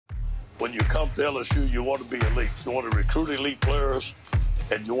when you come to LSU, you want to be elite. You want to recruit elite players,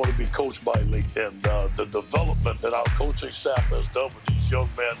 and you want to be coached by elite. And the development that our coaching staff has done with these young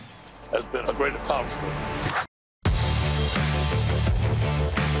men has been a great accomplishment.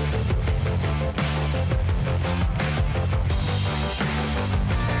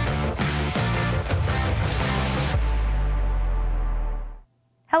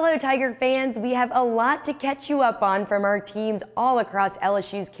 Hello, Tiger fans. We have a lot to catch you up on from our teams all across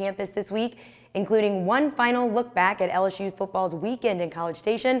LSU's campus this week, including one final look back at LSU football's weekend in College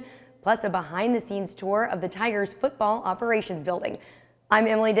Station, plus a behind-the-scenes tour of the Tigers football operations building. I'm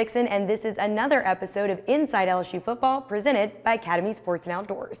Emily Dixon, and this is another episode of Inside LSU Football presented by Academy Sports and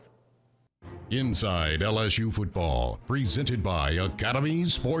Outdoors. Inside LSU Football, presented by Academy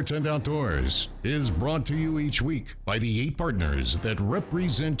Sports and Outdoors, is brought to you each week by the 8 partners that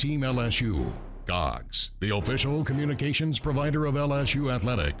represent Team LSU. Cox, the official communications provider of LSU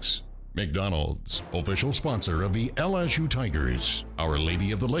Athletics. McDonald's, official sponsor of the LSU Tigers. Our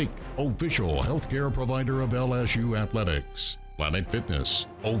Lady of the Lake, official healthcare provider of LSU Athletics. Planet Fitness,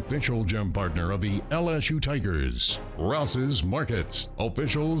 official gym partner of the LSU Tigers. Ross's Markets,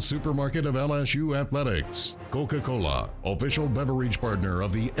 official supermarket of LSU Athletics. Coca-Cola, official beverage partner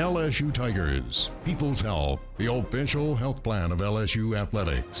of the LSU Tigers. People's Health, the official health plan of LSU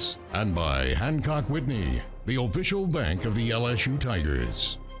Athletics. And by Hancock Whitney, the official bank of the LSU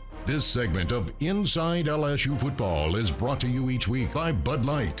Tigers. This segment of Inside LSU Football is brought to you each week by Bud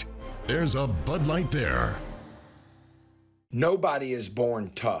Light. There's a Bud Light there. Nobody is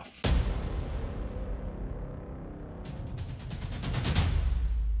born tough.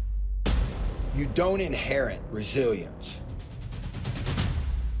 You don't inherit resilience.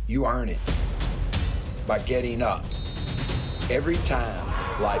 You earn it by getting up every time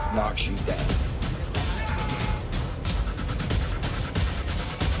life knocks you down.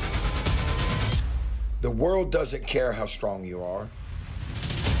 The world doesn't care how strong you are.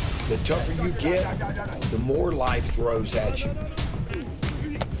 The tougher you get, the more life throws at you.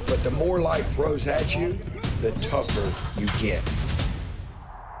 But the more life throws at you, the tougher you get.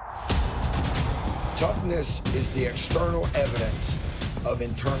 Toughness is the external evidence of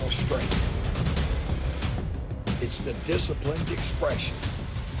internal strength. It's the disciplined expression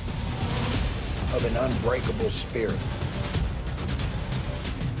of an unbreakable spirit.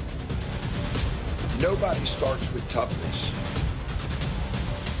 Nobody starts with toughness.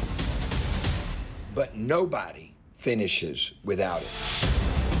 But nobody finishes without it.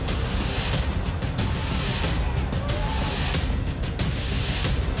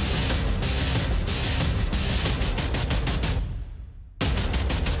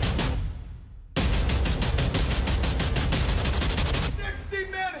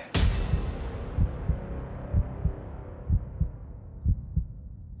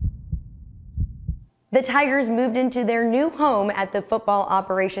 The Tigers moved into their new home at the Football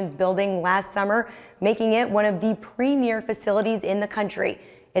Operations Building last summer, making it one of the premier facilities in the country.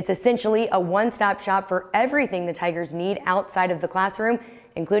 It's essentially a one-stop shop for everything the Tigers need outside of the classroom,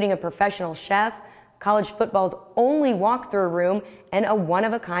 including a professional chef, college football's only walk-through room, and a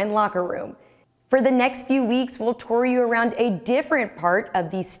one-of-a-kind locker room. For the next few weeks, we'll tour you around a different part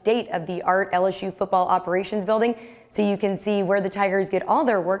of the state-of-the-art LSU Football Operations Building so you can see where the Tigers get all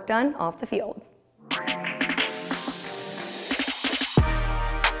their work done off the field. I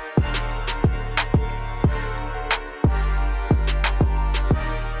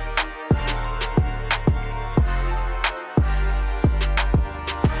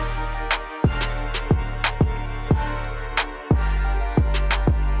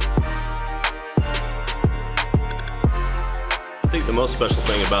think the most special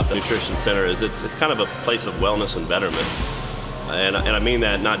thing about the Nutrition Center is it's kind of a place of wellness and betterment. And I mean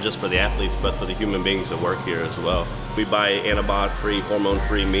that not just for the athletes, but for the human beings that work here as well. We buy antibiotic-free,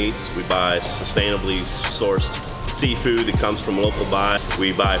 hormone-free meats. We buy sustainably sourced seafood that comes from local buy.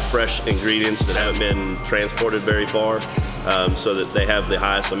 We buy fresh ingredients that haven't been transported very far so that they have the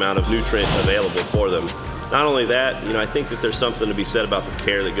highest amount of nutrient available for them. Not only that, I think that there's something to be said about the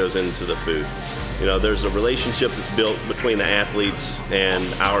care that goes into the food. There's a relationship that's built between the athletes and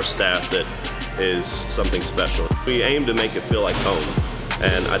our staff that is something special. We aim to make it feel like home,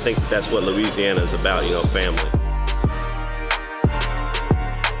 and I think that's what Louisiana is about, family.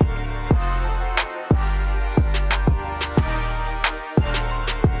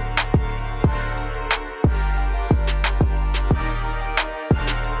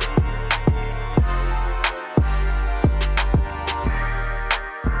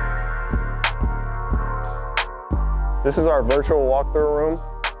 This is our virtual walkthrough room.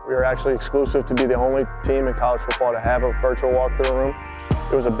 We are actually exclusive to be the only team in college football to have a virtual walkthrough room.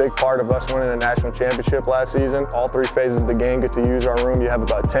 It was a big part of us winning a national championship last season. All 3 phases of the game get to use our room. You have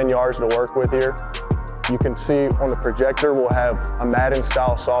about 10 yards to work with here. You can see on the projector, we'll have a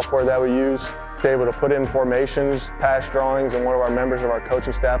Madden-style software that we use. Be able to put in formations, pass drawings, and one of our members of our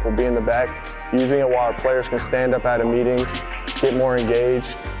coaching staff will be in the back using it while our players can stand up out of meetings, get more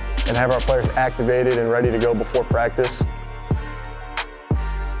engaged, and have our players activated and ready to go before practice.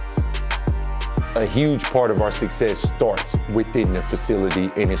 A huge part of our success starts within the facility,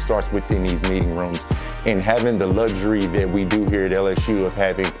 and it starts within these meeting rooms. And having the luxury that we do here at LSU of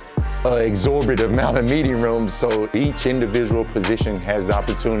having an exorbitant amount of meeting rooms, so each individual position has the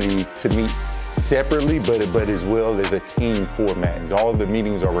opportunity to meet separately, but as well as a team format. All the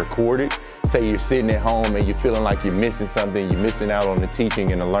meetings are recorded. Say you're sitting at home and you're feeling like you're missing something, you're missing out on the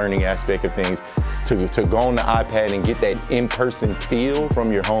teaching and the learning aspect of things, to go on the iPad and get that in-person feel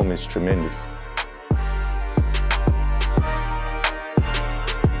from your home is tremendous.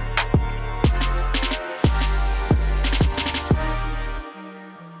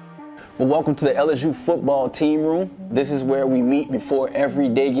 Well, welcome to the LSU football team room. This is where we meet before every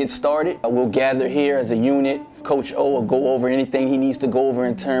day gets started. We'll gather here as a unit. Coach O will go over anything he needs to go over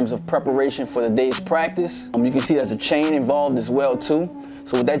in terms of preparation for the day's practice. You can see there's a chain involved as well too.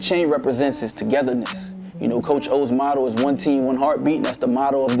 So what that chain represents is togetherness. You know, Coach O's motto is one team, one heartbeat, and that's the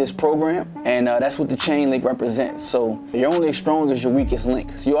motto of this program. And that's what the chain link represents. So you're only as strong as your weakest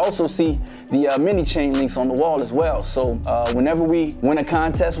link. So you also see the mini chain links on the wall as well. So whenever we win a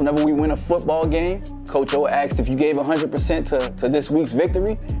contest, whenever we win a football game, Coach O asks if you gave 100% to this week's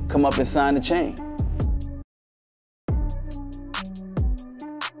victory, come up and sign the chain.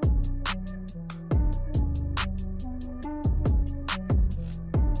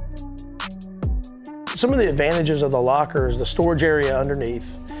 Some of the advantages of the locker is the storage area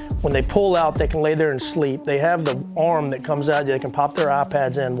underneath. When they pull out, they can lay there and sleep. They have the arm that comes out, they can pop their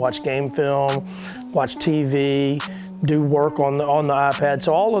iPads in, watch game film, watch TV, do work on the iPad.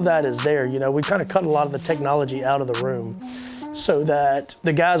 So all of that is there. You know, we kind of cut a lot of the technology out of the room so that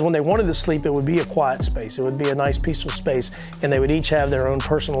the guys, when they wanted to sleep, it would be a quiet space. It would be a nice, peaceful space, and they would each have their own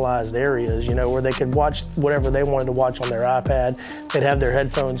personalized areas, you know, where they could watch whatever they wanted to watch on their iPad. They'd have their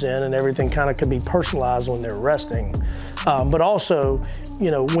headphones in, and everything kind of could be personalized when they're resting. But also,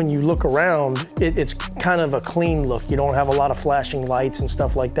 you know, when you look around, it's kind of a clean look. You don't have a lot of flashing lights and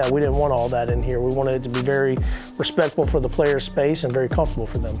stuff like that. We didn't want all that in here. We wanted it to be very respectful for the player's space and very comfortable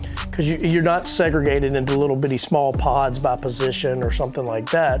for them. Because you're not segregated into little bitty small pods by position or something like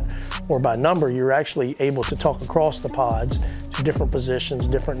that, or by number. You're actually able to talk across the pods to different positions,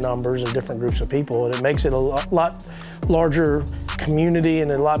 different numbers, and different groups of people. And it makes it a lot larger community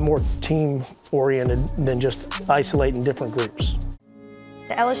and a lot more team-oriented than just isolating different groups.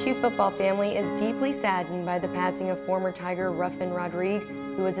 The LSU football family is deeply saddened by the passing of former Tiger Ruffin Rodrigue,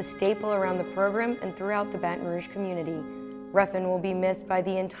 who was a staple around the program and throughout the Baton Rouge community. Ruffin will be missed by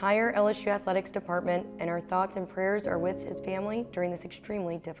the entire LSU athletics department, and our thoughts and prayers are with his family during this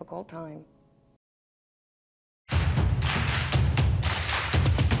extremely difficult time.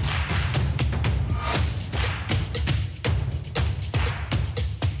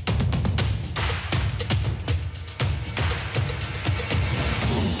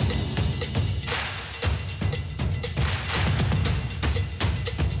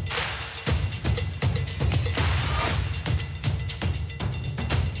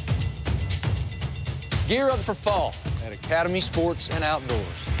 Gear up for fall at Academy Sports and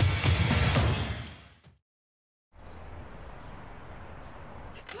Outdoors.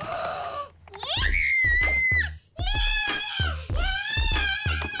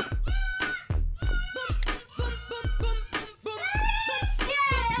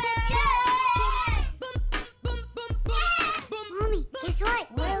 Mommy, guess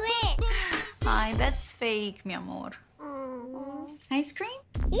what? We win. Hi, that's fake, mi amor. Ice cream?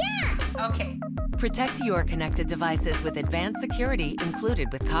 Yeah! Okay. Protect your connected devices with advanced security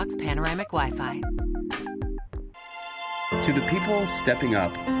included with Cox Panoramic Wi-Fi. To the people stepping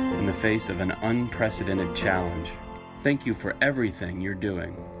up in the face of an unprecedented challenge, thank you for everything you're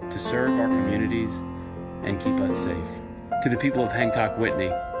doing to serve our communities and keep us safe. To the people of Hancock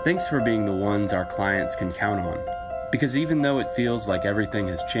Whitney, thanks for being the ones our clients can count on. Because even though it feels like everything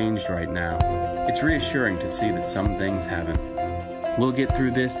has changed right now, it's reassuring to see that some things haven't. We'll get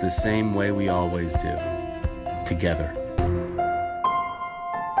through this the same way we always do, together.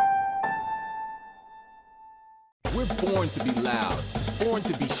 We're born to be loud, born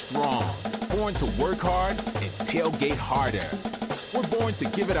to be strong, born to work hard and tailgate harder. We're born to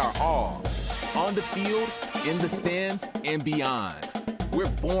give it our all, on the field, in the stands, and beyond. We're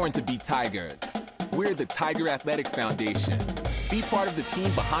born to be Tigers. We're the Tiger Athletic Foundation. Be part of the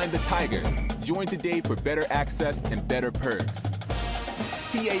team behind the Tigers. Join today for better access and better perks.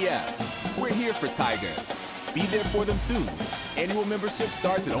 TAF, we're here for Tigers. Be there for them too. Annual membership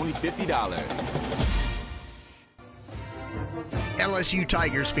starts at only $50. LSU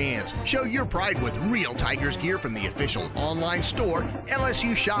Tigers fans, show your pride with real Tigers gear from the official online store,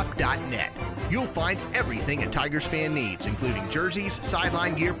 lsushop.net. You'll find everything a Tigers fan needs, including jerseys,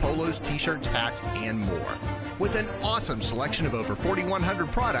 sideline gear, polos, t-shirts, hats, and more. With an awesome selection of over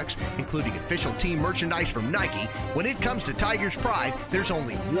 4,100 products, including official team merchandise from Nike, when it comes to Tigers pride, there's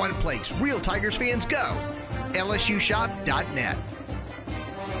only one place real Tigers fans go, lsushop.net.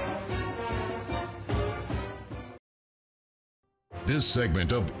 This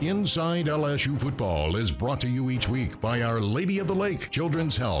segment of Inside LSU Football is brought to you each week by Our Lady of the Lake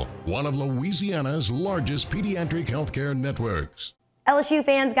Children's Health, one of Louisiana's largest pediatric healthcare networks. LSU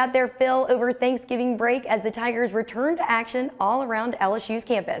fans got their fill over Thanksgiving break as the Tigers returned to action all around LSU's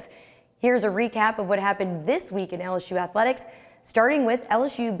campus. Here's a recap of what happened this week in LSU athletics, starting with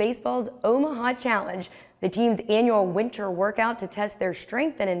LSU Baseball's Omaha Challenge, the team's annual winter workout to test their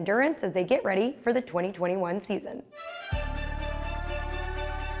strength and endurance as they get ready for the 2021 season.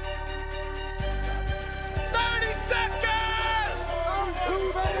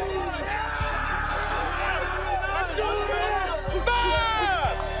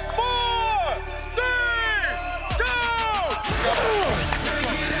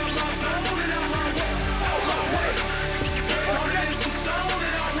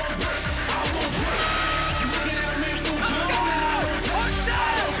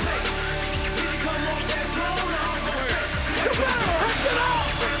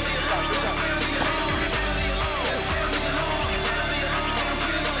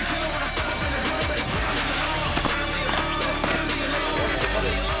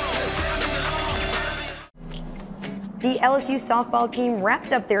 The LSU softball team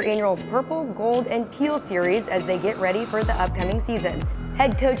wrapped up their annual Purple, Gold, and Teal series as they get ready for the upcoming season.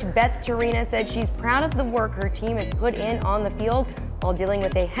 Head coach Beth Chirina said she's proud of the work her team has put in on the field while dealing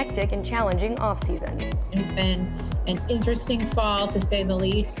with a hectic and challenging offseason. It's been an interesting fall, to say the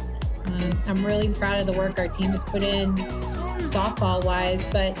least. I'm really proud of the work our team has put in softball-wise,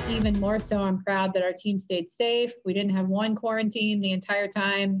 but even more so, I'm proud that our team stayed safe. We didn't have one quarantine the entire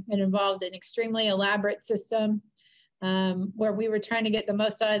time. It involved an extremely elaborate system where we were trying to get the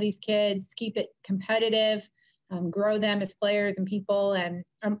most out of these kids, keep it competitive, grow them as players and people. And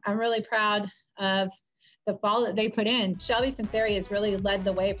I'm really proud of the fall that they put in. Shelby Sinceri has really led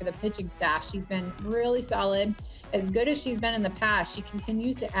the way for the pitching staff. She's been really solid. As good as she's been in the past, she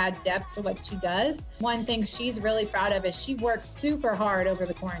continues to add depth to what she does. One thing she's really proud of is she worked super hard over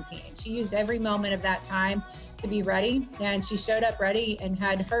the quarantine. She used every moment of that time to be ready, and she showed up ready and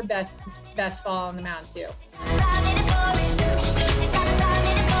had her best fall on the mound too.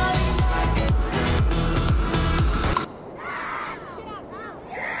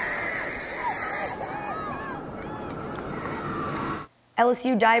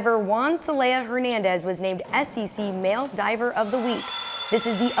 LSU diver Juan Celaya Hernandez was named SEC Male Diver of the Week. This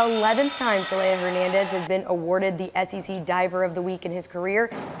is the 11th time Celaya Hernandez has been awarded the SEC Diver of the Week in his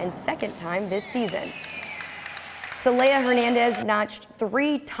career and second time this season. Celaya Hernandez notched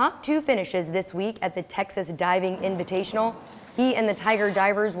 3 top 2 finishes this week at the Texas Diving Invitational. He and the Tiger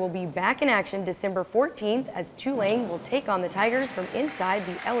Divers will be back in action December 14th as Tulane will take on the Tigers from inside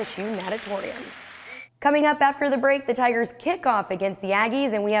the LSU Natatorium. Coming up after the break, the Tigers kick off against the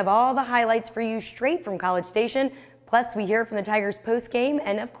Aggies, and we have all the highlights for you straight from College Station. Plus, we hear from the Tigers post-game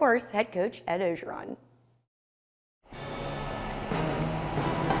and, of course, head coach Ed Ogeron.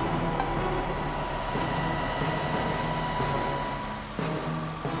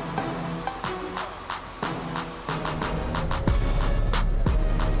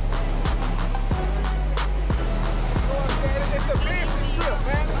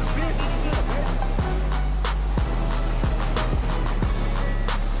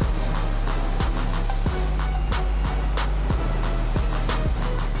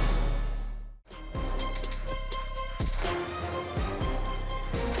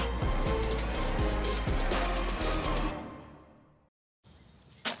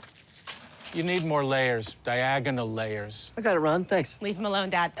 You need more layers, diagonal layers. I got it, Ron. Thanks. Leave him alone,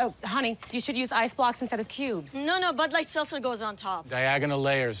 Dad. Oh, honey, you should use ice blocks instead of cubes. No, Bud Light Seltzer goes on top. Diagonal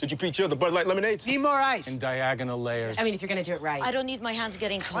layers. Did you pre-chill the Bud Light lemonades? Need more ice. And diagonal layers. I mean, if you're gonna do it right. I don't need my hands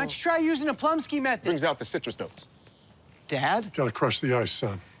getting cold. Why don't you try using the Plumsky method? Brings out the citrus notes. Dad? Gotta crush the ice,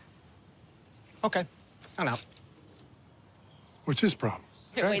 son. Okay, I'm out. What's his problem?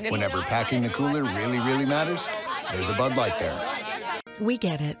 Whenever packing the cooler really matters, there's a Bud Light there. We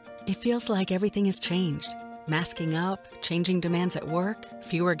get it. It feels like everything has changed. Masking up, changing demands at work,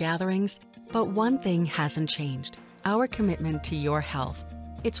 fewer gatherings. But one thing hasn't changed: our commitment to your health.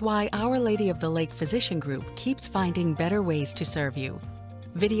 It's why Our Lady of the Lake Physician Group keeps finding better ways to serve you.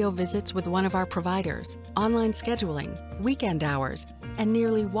 Video visits with one of our providers, online scheduling, weekend hours, and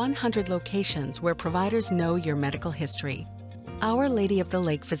nearly 100 locations where providers know your medical history. Our Lady of the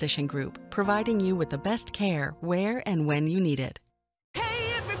Lake Physician Group, providing you with the best care where and when you need it.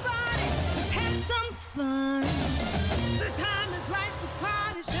 Hey everybody, let's have some fun. The time is right, the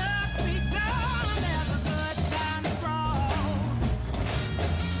party's just begun. Have a good time, sprawl.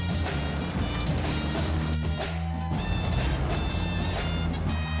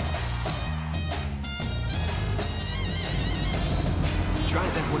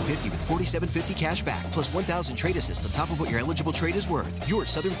 Drive F-150 with $4,750 cash back, plus $1,000 trade assist on top of what your eligible trade is worth. Your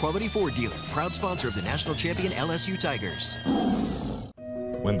Southern Quality Ford dealer, proud sponsor of the national champion LSU Tigers.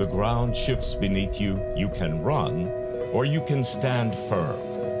 When the ground shifts beneath you, you can run, or you can stand firm.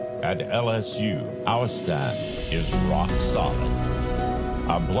 At LSU, our stand is rock solid.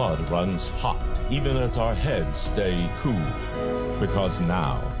 Our blood runs hot, even as our heads stay cool. Because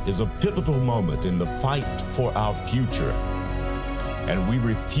now is a pivotal moment in the fight for our future. And we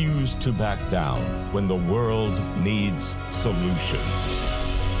refuse to back down when the world needs solutions.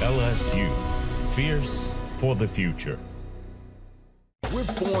 LSU, fierce for the future. We're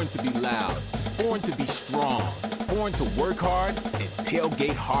born to be loud, born to be strong, born to work hard and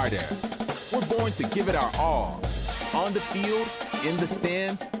tailgate harder. We're born to give it our all, on the field, in the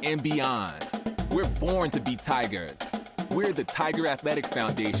stands, and beyond. We're born to be Tigers. We're the Tiger Athletic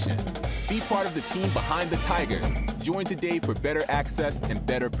Foundation. Be part of the team behind the Tigers. Join today for better access and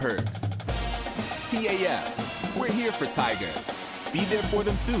better perks. TAF, we're here for Tigers. Be there for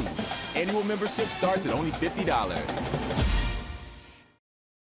them too. Annual membership starts at only $50.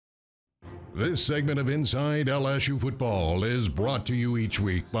 This segment of Inside LSU Football is brought to you each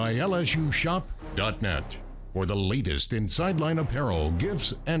week by LSUshop.net. For the latest in sideline apparel,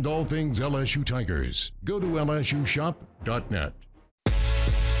 gifts, and all things LSU Tigers, go to LSUshop.net.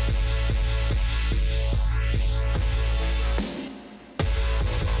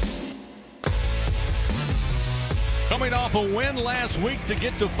 Coming off a win last week to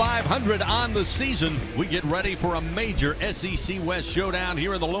get to 500 on the season, we get ready for a major SEC West showdown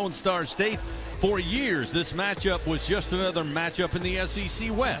here in the Lone Star State. For years, this matchup was just another matchup in the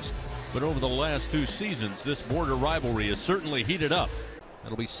SEC West. But over the last two seasons, this border rivalry has certainly heated up.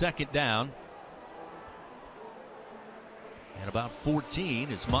 That'll be second down. And about 14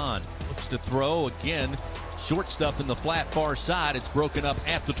 as Mon looks to throw again. Short stuff in the flat far side. It's broken up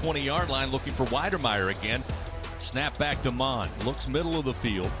at the 20-yard line, looking for Weidermeyer again. Snap back to Mon. Looks middle of the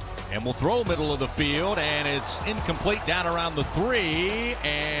field. And will throw middle of the field. And it's incomplete down around the 3.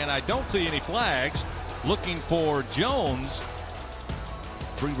 And I don't see any flags. Looking for Jones.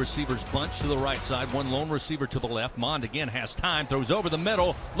 Three receivers bunch to the right side. One lone receiver to the left. Mond again has time. Throws over the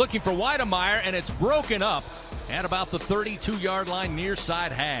middle. Looking for Weidermeyer. And it's broken up at about the 32-yard line near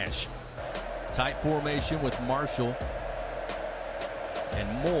side hash. Tight formation with Marshall and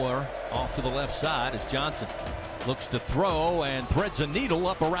Moore off to the left side as Johnson looks to throw and threads a needle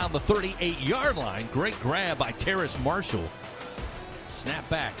up around the 38-yard line. Great grab by Terrace Marshall. Snap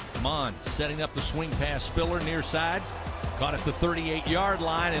back. Mond setting up the swing pass. Spiller near side. Caught at the 38-yard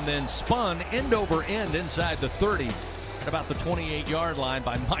line and then spun end over end inside the 30 at about the 28-yard line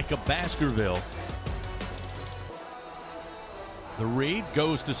by Micah Baskerville. The read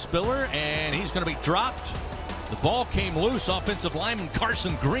goes to Spiller and he's going to be dropped. The ball came loose. Offensive lineman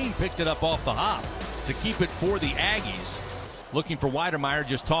Carson Green picked it up off the hop to keep it for the Aggies. Looking for Weidermeyer,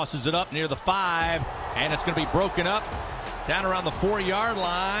 just tosses it up near the 5, and it's going to be broken up down around the 4-yard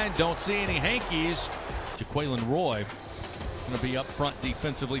line. Don't see any hankies. Jaquelin Roy going to be up front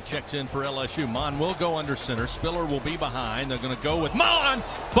defensively, checks in for LSU. Mon will go under center. Spiller will be behind. They're going to go with Mon.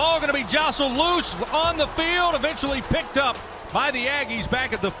 Ball going to be jostled loose on the field, eventually picked up by the Aggies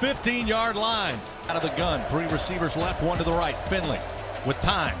back at the 15-yard line. Out of the gun, three receivers left, one to the right. Finley with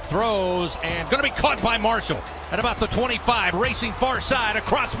time, throws, and going to be caught by Marshall at about the 25, racing far side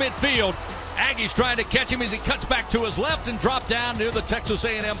across midfield. Aggies trying to catch him as he cuts back to his left and dropped down near the Texas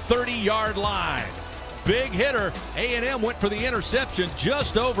A&M 30-yard line. Big hitter. A&M went for the interception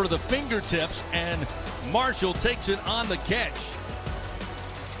just over the fingertips, and Marshall takes it on the catch.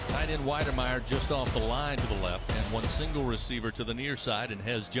 Tight end Weidermeyer just off the line to the left, and one single receiver to the near side, and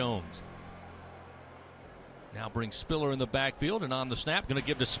Hez Jones. Now brings Spiller in the backfield, and on the snap, going to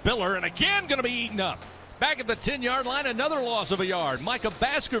give to Spiller, and again going to be eaten up Back at the 10-yard line, another loss of a yard. Micah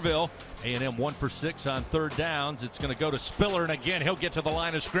Baskerville, A&M 1 for 6 on third downs. It's going to go to Spiller, and again, he'll get to the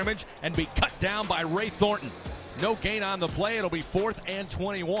line of scrimmage and be cut down by Ray Thornton. No gain on the play. It'll be 4th and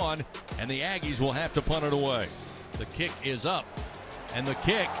 21, and the Aggies will have to punt it away. The kick is up, and the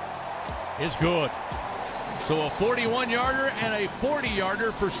kick is good. So a 41-yarder and a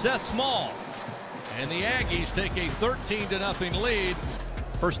 40-yarder for Seth Small. And the Aggies take a 13-0 lead.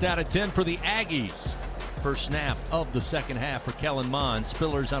 First down and 10 for the Aggies. First snap of the second half for Kellen Mond.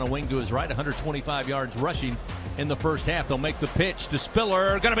 Spiller's on a wing to his right, 125 yards rushing in the first half. They'll make the pitch to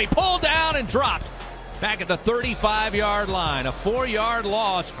Spiller. Going to be pulled down and dropped back at the 35-yard line. A 4-yard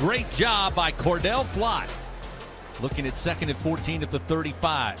loss. Great job by Cordell Flott. Looking at 2nd and 14 at the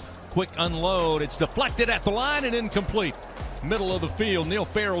 35. Quick unload. It's deflected at the line and incomplete. Middle of the field. Neil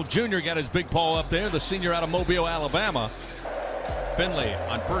Farrell Jr. got his big paw up there, the senior out of Mobile, Alabama. Finley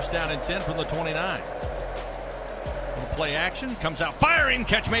on first down and 10 from the 29. Little play action, comes out firing,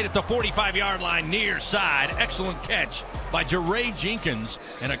 catch made at the 45-yard line near side. Excellent catch by Jeray Jenkins,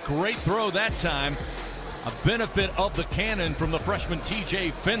 and a great throw that time. A benefit of the cannon from the freshman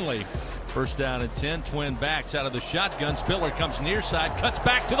TJ Finley. First down and 10, twin backs out of the shotgun. Spiller comes near side, cuts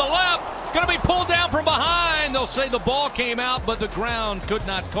back to the left. Going to be pulled down from behind. They'll say the ball came out, but the ground could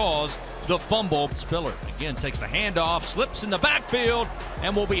not cause the fumble. Spiller again takes the handoff, slips in the backfield,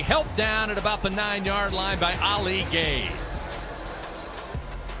 and will be helped down at about the 9-yard line by Ali Gay.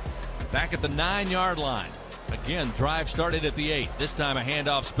 Back at the 9-yard line. Again, drive started at the 8. This time a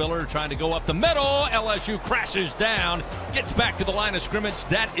handoff. Spiller trying to go up the middle. LSU crashes down, gets back to the line of scrimmage.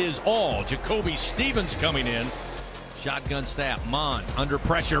 That is all. Jacoby Stevens coming in. Shotgun snap. Mond under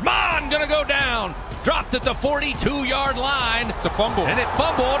pressure. Mond gonna go down. Dropped at the 42-yard line. It's a fumble. And it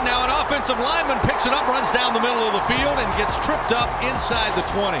fumbled. Now an offensive lineman picks it up, runs down the middle of the field, and gets tripped up inside the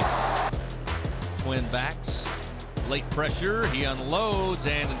 20. Twin backs. Late pressure, he unloads,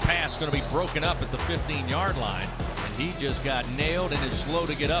 and the pass going to be broken up at the 15-yard line. And he just got nailed and is slow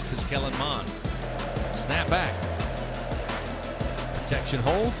to get up as Kellen Mond. Snap back. Protection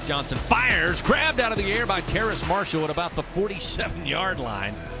holds. Johnson fires, grabbed out of the air by Terrace Marshall at about the 47-yard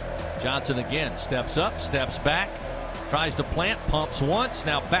line. Johnson again steps up, steps back, tries to plant, pumps once,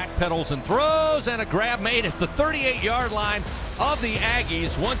 now backpedals and throws, and a grab made at the 38-yard line of the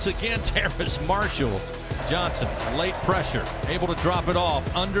Aggies. Once again, Terrace Marshall. Johnson, late pressure, able to drop it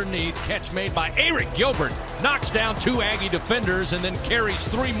off underneath. Catch made by Eric Gilbert. Knocks down 2 Aggie defenders and then carries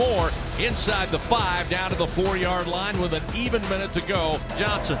 3 more inside the 5 down to the 4-yard line with an even minute to go.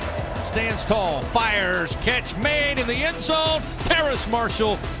 Johnson stands tall, fires, catch made in the end zone. Terrace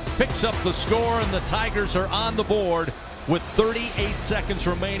Marshall picks up the score, and the Tigers are on the board with 38 seconds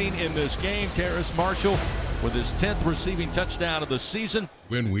remaining in this game. Terrace Marshall with his 10th receiving touchdown of the season.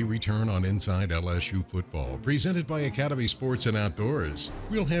 When we return on Inside LSU Football, presented by Academy Sports and Outdoors,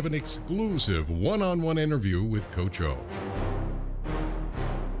 we'll have an exclusive one-on-one interview with Coach O.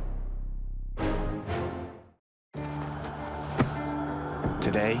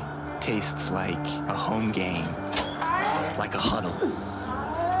 Today tastes like a home game, like a huddle.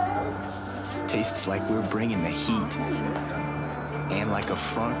 Tastes like we're bringing the heat, and like a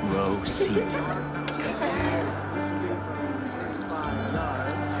front row seat.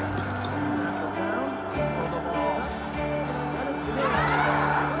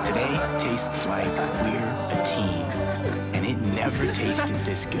 Today tastes like we're a team, and it never tasted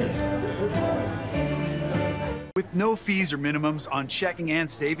this good. With no fees or minimums on checking and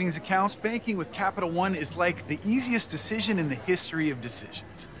savings accounts, banking with Capital One is like the easiest decision in the history of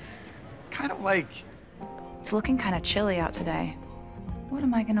decisions. Kind of like... It's looking kind of chilly out today. What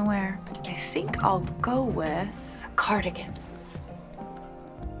am I gonna wear? I think I'll go with a cardigan.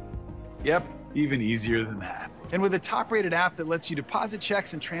 Yep, even easier than that. And with a top-rated app that lets you deposit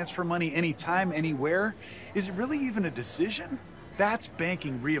checks and transfer money anytime, anywhere, is it really even a decision? That's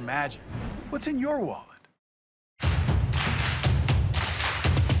banking reimagined. What's in your wallet?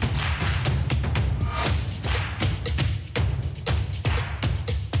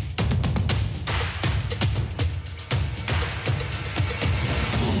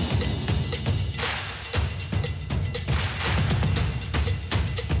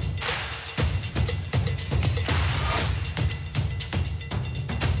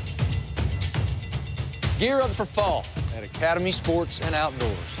 Gear up for fall at Academy Sports and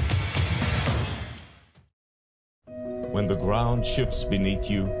Outdoors. When the ground shifts beneath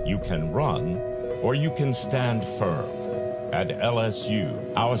you, you can run or you can stand firm. At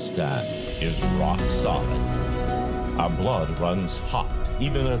LSU, our stand is rock solid. Our blood runs hot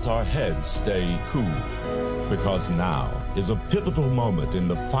even as our heads stay cool. Because now is a pivotal moment in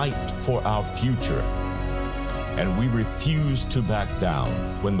the fight for our future. and we refuse to back down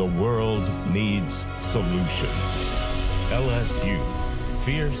when the world needs solutions. LSU,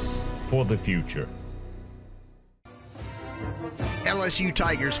 fierce for the future. LSU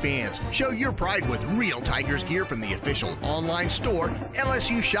Tigers fans, show your pride with real Tigers gear from the official online store,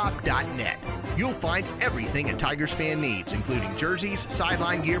 LSUshop.net. You'll find everything a Tigers fan needs, including jerseys,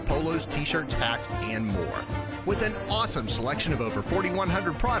 sideline gear, polos, t-shirts, hats, and more. With an awesome selection of over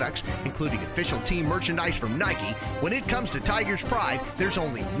 4,100 products, including official team merchandise from Nike, when it comes to Tigers pride, there's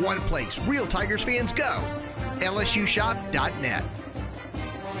only one place real Tigers fans go, LSUshop.net.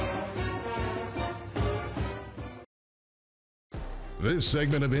 This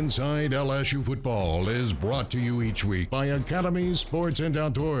segment of Inside LSU Football is brought to you each week by Academy Sports and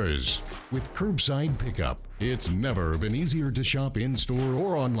Outdoors. With curbside pickup, it's never been easier to shop in-store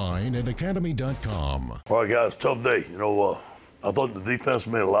or online at academy.com. All right, guys, tough day. I thought the defense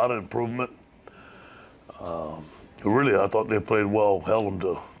made a lot of improvement. Really, I thought they played well, held them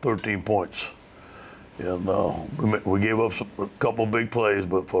to 13 points. And we gave up a couple big plays,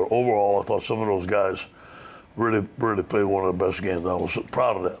 but for overall, I thought some of those guys really played one of the best games. I was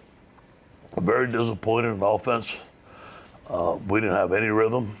proud of that. Very disappointed in offense. We didn't have any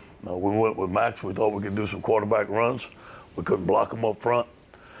rhythm. We went with Max. We thought we could do some quarterback runs. We couldn't block them up front.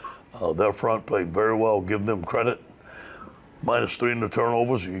 Their front played very well. Give them credit. -3 in the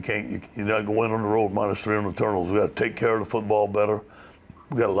turnovers. You're not going to win on the road. -3 on the turnovers. We got to take care of the football better.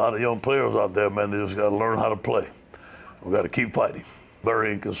 We got a lot of young players out there, man. They just got to learn how to play. We got to keep fighting.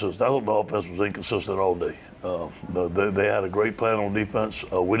 Very inconsistent. I thought the offense was inconsistent all day. They had a great plan on defense.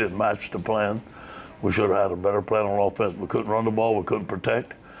 We didn't match the plan. We should have had a better plan on offense. We couldn't run the ball. We couldn't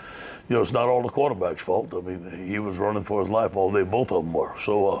protect. It's not all the quarterback's fault. I mean, he was running for his life all day. Both of them were.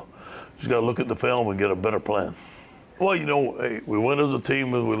 So just got to look at the film and get a better plan. Well, hey, we win as a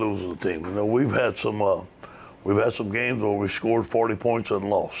team and we lose as a team. We've had some games where we scored 40 points and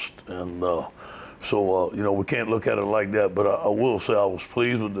lost. And so, we can't look at it like that, but I will say I was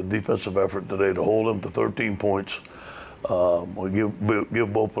pleased with the defensive effort today to hold them to 13 points. We give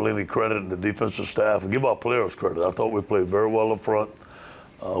Bo Pelini credit and the defensive staff, and give our players credit. I thought we played very well up front.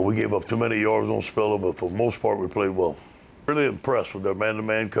 We gave up too many yards on Spiller, but for the most part, we played well. Really impressed with their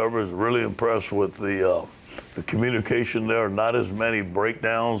man-to-man coverage, really impressed with the communication there, not as many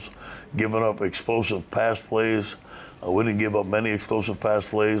breakdowns, giving up explosive pass plays. We didn't give up many explosive pass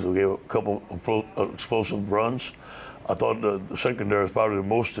plays. We gave up a couple of explosive runs. I thought the secondary is probably the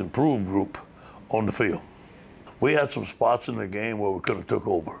most improved group on the field. We had some spots in the game where we could have took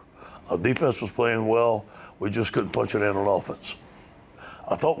over. Our defense was playing well. We just couldn't punch it in on offense.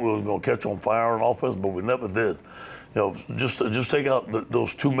 I thought we was going to catch on fire on offense, but we never did. Just take out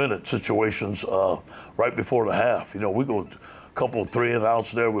those 2-minute situations right before the half. We go a couple of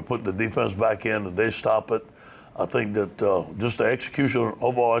 3-and-outs there. We put the defense back in, and they stop it. I think that just the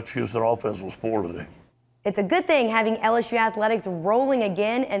overall execution of offense was poor today. It's a good thing having LSU athletics rolling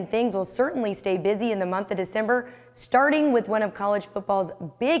again, and things will certainly stay busy in the month of December, starting with one of college football's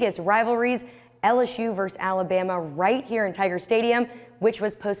biggest rivalries, LSU versus Alabama, right here in Tiger Stadium, which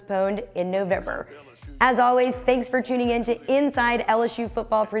was postponed in November. As always, thanks for tuning in to Inside LSU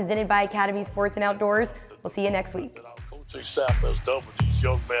Football, presented by Academy Sports and Outdoors. We'll see you next week. Coaching staff has done with these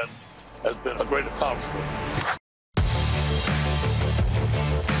young men has been a great accomplishment.